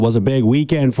Was a big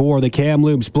weekend for the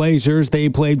Kamloops Blazers. They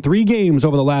played 3 games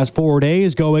over the last 4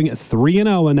 days, going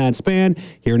 3-0 in that span.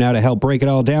 Here now to help break it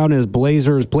all down is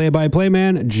Blazers play-by-play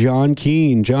man John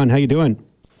Keane. John, how you doing?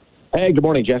 Hey, good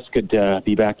morning, Jess. Good to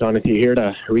be back on with you here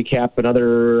to recap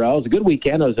another. It was a good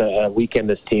weekend. It was a weekend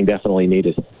this team definitely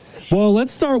needed. Well,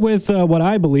 let's start with what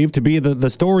I believe to be the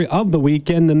story of the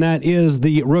weekend, and that is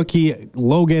the rookie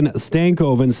Logan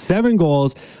Stankoven. 7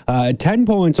 goals, 10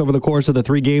 points over the course of the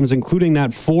 3 games, including that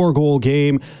 4-goal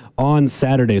game on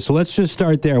Saturday. So let's just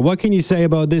start there. What can you say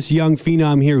about this young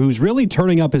phenom here who's really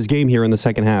turning up his game here in the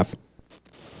second half?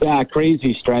 Yeah,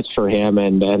 crazy stretch for him,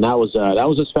 and that was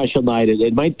a special night.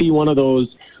 It might be one of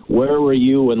those where were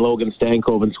you when Logan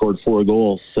Stankoven scored 4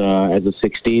 goals as a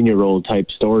 16-year-old type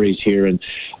stories here, and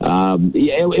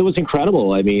it was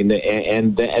incredible. I mean,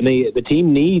 and the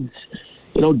team needs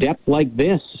depth like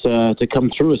this to come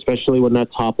through, especially when that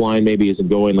top line maybe isn't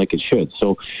going like it should.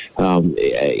 So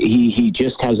he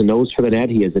just has a nose for the net.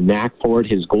 He has a knack for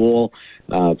it. His goal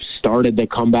started the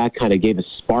comeback, kind of gave a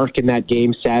spark in that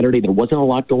game Saturday. There wasn't a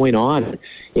lot going on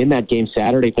in that game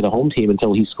Saturday for the home team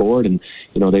until he scored, and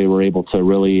they were able to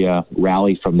really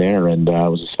rally from there. And it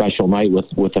was a special night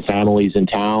with the families in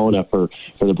town for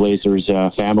the Blazers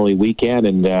family weekend,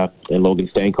 and Logan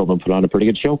Stankoven put on a pretty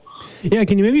good show. Yeah,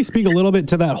 can you maybe speak a little bit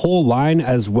to that whole line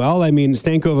as well? I mean,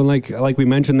 Stankoven, like we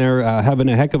mentioned there, having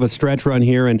a heck of a stretch run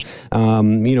here, and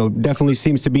definitely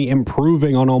seems to be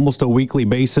improving on almost a weekly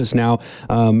basis now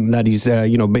that he's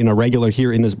been a regular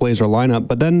here in this Blazer lineup.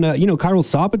 But then Kyril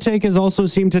Sopotyk has also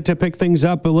seemed to pick things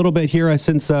up a little bit here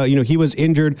since he was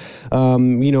injured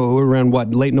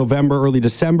around late November, early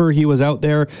December. He was out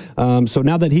there, so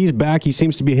now that he's back, he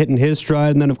seems to be hitting his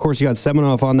stride. And then of course you got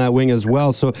Semenoff on that wing as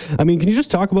well. So I mean, can you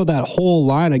just talk about that whole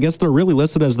line? I guess they're really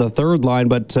listed as the third line,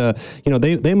 but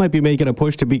they might be making a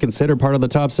push to be considered part of the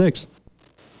top 6.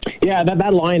 Yeah,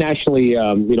 that line actually,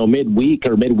 midweek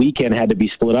or mid-weekend had to be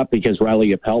split up because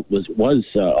Riley Appelt was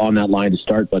on that line to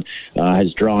start, but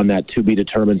has drawn that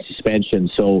to-be-determined suspension.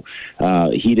 So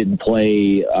he didn't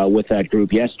play with that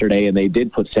group yesterday, and they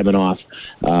did put Semenoff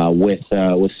with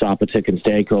Sopotyk and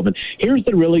Stankoven. Here's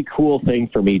the really cool thing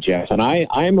for me, Jeff, and I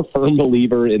am a firm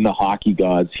believer in the hockey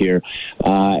gods here,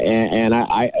 and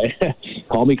I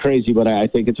call me crazy, but I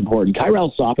think it's important.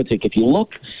 Kyril Sopotyk, if you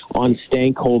look on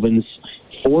Stankoven's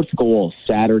 4th goal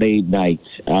Saturday night,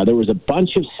 there was a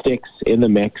bunch of sticks in the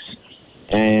mix,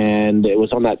 and it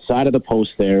was on that side of the post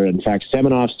there. In fact,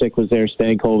 Semenoff's stick was there,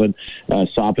 Stankoven,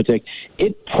 Sopotyk.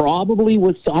 It probably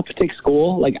was Sopotyk's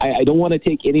goal. Like, I don't want to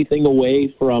take anything away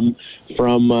from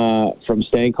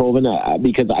Stankoven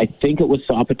because I think it was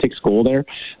Sopotyk's goal there.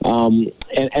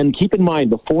 And keep in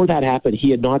mind, before that happened, he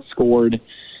had not scored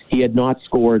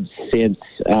since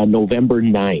November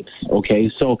 9th.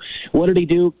 Okay, so what did he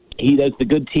do? He does the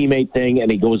good teammate thing,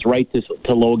 and he goes right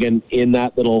to Logan in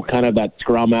that little kind of that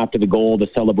scrum after the goal, the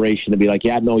celebration, to be like,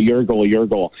 yeah, no, your goal, your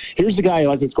goal. Here's the guy who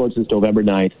hasn't scored since November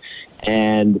 9th,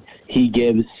 and he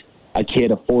gives a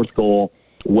kid a 4th goal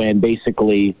when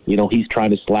basically, he's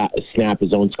trying to snap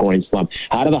his own scoring slump.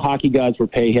 How do the hockey gods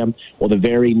repay him? Well, the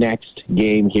very next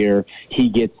game here, he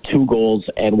gets 2 goals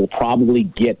and will probably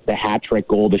get the hat-trick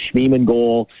goal. The Schmiemann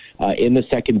goal in the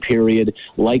second period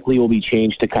likely will be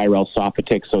changed to Kyril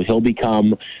Sopotyk, so he'll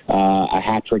become a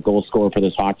hat-trick goal scorer for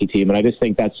this hockey team. And I just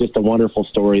think that's just a wonderful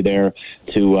story there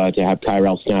to have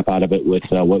Kyril snap out of it with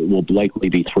what will likely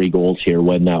be 3 goals here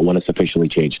when it's officially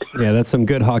changed. Yeah, that's some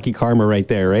good hockey karma right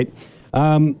there, right?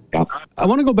 I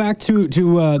want to go back to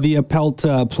the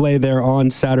Appelt play there on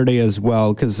Saturday as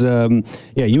well, because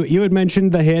you had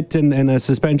mentioned the hit and a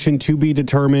suspension to be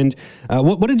determined.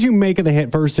 What did you make of the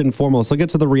hit first and foremost? I'll get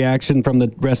to the reaction from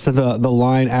the rest of the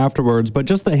line afterwards, but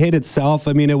just the hit itself.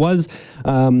 I mean, it was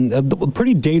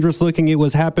pretty dangerous looking. It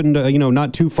was happened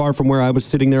not too far from where I was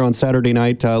sitting there on Saturday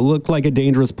night. Looked like a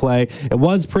dangerous play. It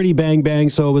was pretty bang bang,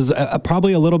 so it was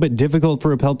probably a little bit difficult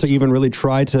for Appelt to even really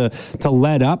try to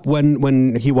let up when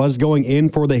he was going in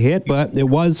for the hit, but it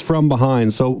was from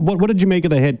behind. So what did you make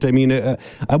of the hit? I mean,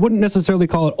 I wouldn't necessarily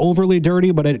call it overly dirty,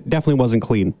 but it definitely wasn't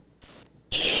clean.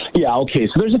 Yeah, okay.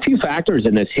 So there's a few factors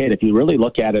in this hit if you really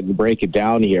look at it and break it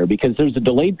down here, because there's a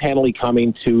delayed penalty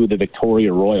coming to the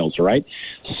Victoria Royals, right?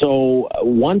 So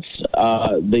once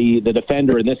the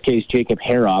defender, in this case Jacob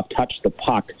Haroff, touched the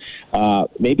puck,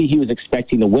 maybe he was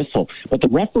expecting the whistle, but the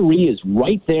referee is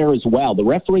right there as well. The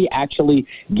referee actually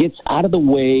gets out of the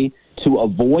way to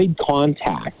avoid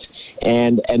contact.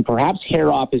 And perhaps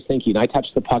Haroff is thinking, I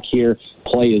touched the puck here,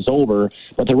 play is over.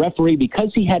 But the referee,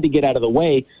 because he had to get out of the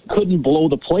way, couldn't blow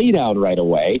the play down right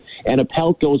away. And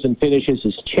Appelt goes and finishes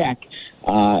his check.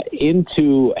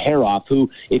 into Haroff, who,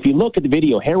 if you look at the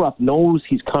video, Haroff knows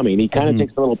he's coming. He kind of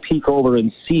takes a little peek over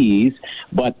and sees,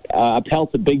 but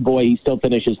Appelt's a big boy. He still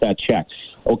finishes that check.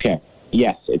 Okay.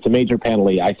 Yes, it's a major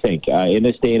penalty, I think. In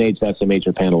this day and age, that's a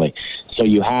major penalty. So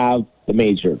you have the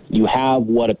major. You have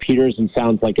what appears and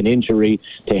sounds like an injury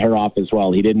to Haroff as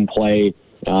well. He didn't play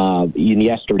in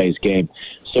yesterday's game.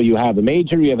 So you have a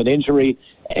major, you have an injury,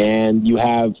 and you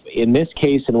have, in this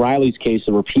case, in Riley's case,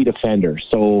 a repeat offender.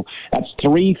 So that's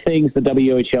three things the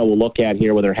WHL will look at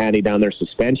here when they're handing down their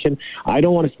suspension. I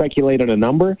don't want to speculate on a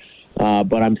number,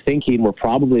 but I'm thinking we're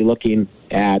probably looking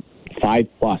at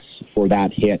 5+ for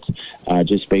that hit,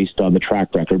 just based on the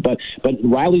track record. But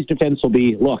Riley's defense will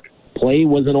be, look, play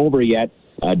wasn't over yet,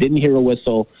 didn't hear a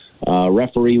whistle.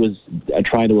 Referee was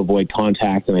trying to avoid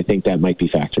contact, and I think that might be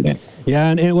factored in. Yeah,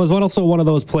 and it was also one of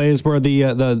those plays where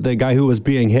the guy who was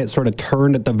being hit sort of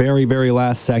turned at the very, very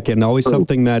last second. Always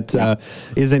something that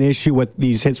is an issue with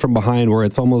these hits from behind, where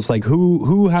it's almost like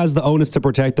who has the onus to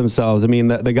protect themselves. I mean,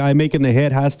 the guy making the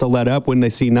hit has to let up when they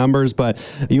see numbers, but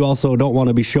you also don't want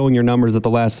to be showing your numbers at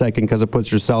the last second because it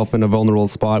puts yourself in a vulnerable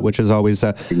spot, which is always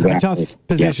a tough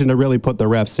position to really put the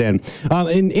refs in.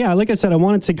 And yeah, like I said, I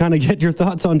wanted to kind of get your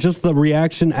thoughts on just the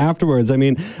reaction afterwards. I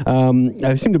mean,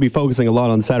 I seem to be focusing a lot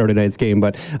on Saturday night's game,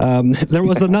 but there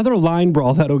was another line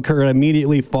brawl that occurred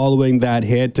immediately following that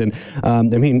hit. And I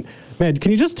mean, man,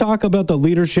 can you just talk about the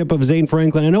leadership of Zane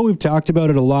Franklin? I know we've talked about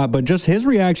it a lot, but just his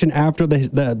reaction after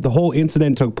the whole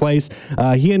incident took place.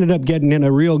 He ended up getting in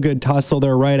a real good tussle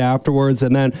there right afterwards,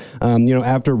 and then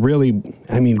after really,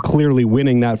 I mean, clearly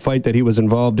winning that fight that he was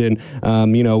involved in,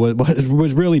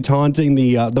 was really taunting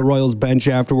the Royals bench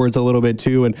afterwards a little bit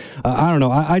too. And I don't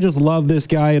know, I just love this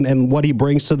guy and what he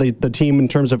brings to the team in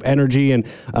terms of energy and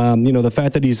the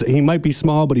fact that he might be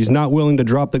small, but he's not willing to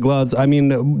drop the gloves. I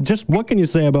mean, just what can you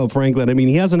say about Franklin? I mean,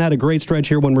 he hasn't had a great stretch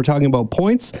here when we're talking about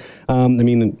points. I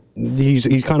mean,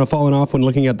 he's kind of fallen off when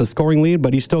looking at the scoring lead,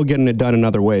 but he's still getting it done in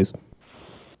other ways.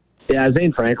 Yeah,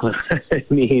 Zane Franklin. I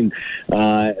mean,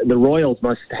 the Royals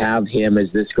must have him as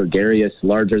this gregarious,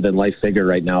 larger-than-life figure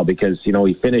right now because he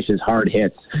finishes hard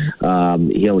hits.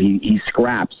 He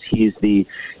scraps. He's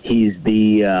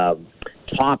the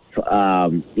top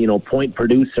point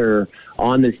producer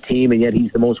on this team, and yet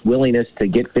he's the most willingness to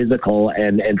get physical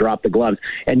and drop the gloves.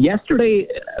 And yesterday,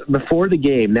 before the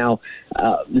game, now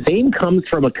Zane comes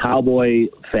from a cowboy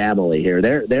family here.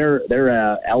 They're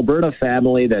a Alberta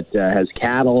family that has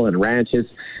cattle and ranches.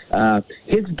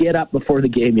 His get up before the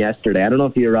game yesterday, I don't know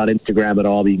if you're on Instagram at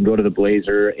all, but you can go to the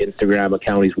Blazer Instagram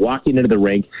account. He's walking into the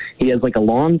rink. He has like a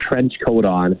long trench coat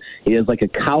on. He has like a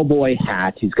cowboy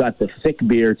hat. He's got the thick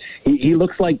beard. He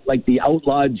looks like the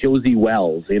outlaw Josie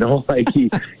Wells, like he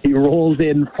rolls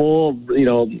in full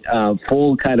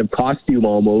kind of costume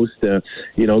almost,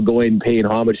 paying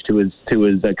homage to his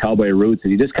cowboy roots.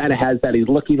 And he just kind of has that. He's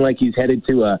looking like he's headed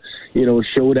to a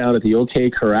showdown at the OK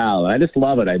Corral. I just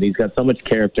love it. I mean, he's got so much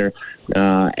character.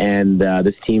 And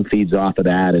this team feeds off of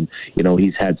that, and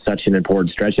he's had such an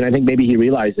important stretch, and I think maybe he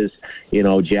realizes,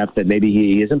 Jeff, that maybe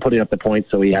he isn't putting up the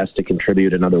points, so he has to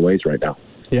contribute in other ways right now.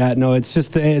 Yeah, no, he's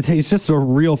just a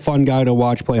real fun guy to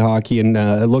watch play hockey, and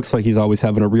it looks like he's always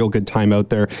having a real good time out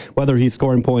there, whether he's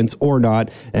scoring points or not.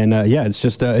 And it's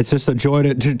just a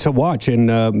joy to watch. And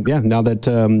now that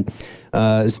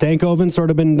Stankoven's sort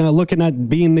of been looking at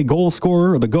being the goal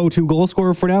scorer or the go-to goal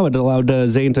scorer for now, it allowed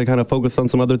Zane to kind of focus on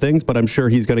some other things. But I'm sure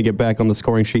he's going to get back on the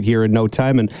scoring sheet here in no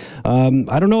time. And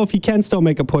I don't know if he can still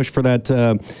make a push for that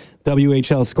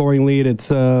WHL scoring lead. It's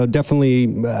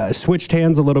definitely switched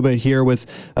hands a little bit here with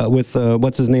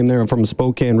what's his name there from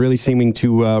Spokane, really seeming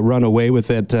to run away with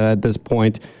it at this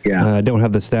point. Yeah, I don't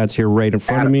have the stats here right in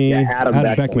front of me. Adam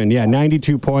Beckman. Yeah,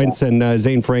 92 points, and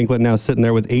Zane Franklin now sitting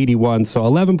there with 81. So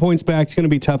 11 points back. It's going to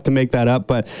be tough to make that up,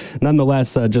 but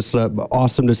nonetheless, just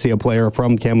awesome to see a player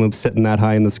from Kamloops sitting that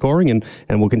high in the scoring, and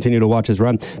we'll continue to watch his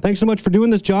run. Thanks so much for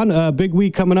doing this, John. Big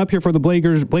week coming up here for the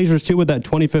Blazers too, with that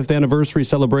 25th anniversary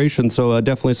celebration. So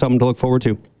definitely something to look forward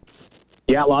to.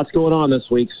 Yeah, lots going on this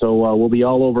week, so we'll be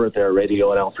all over it there, Radio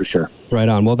NL for sure. Right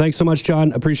on. Well, thanks so much,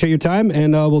 John. Appreciate your time,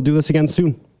 and we'll do this again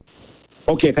soon.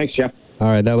 Okay, thanks, Jeff. All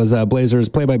right, that was Blazers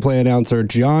play-by-play announcer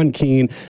John Keane.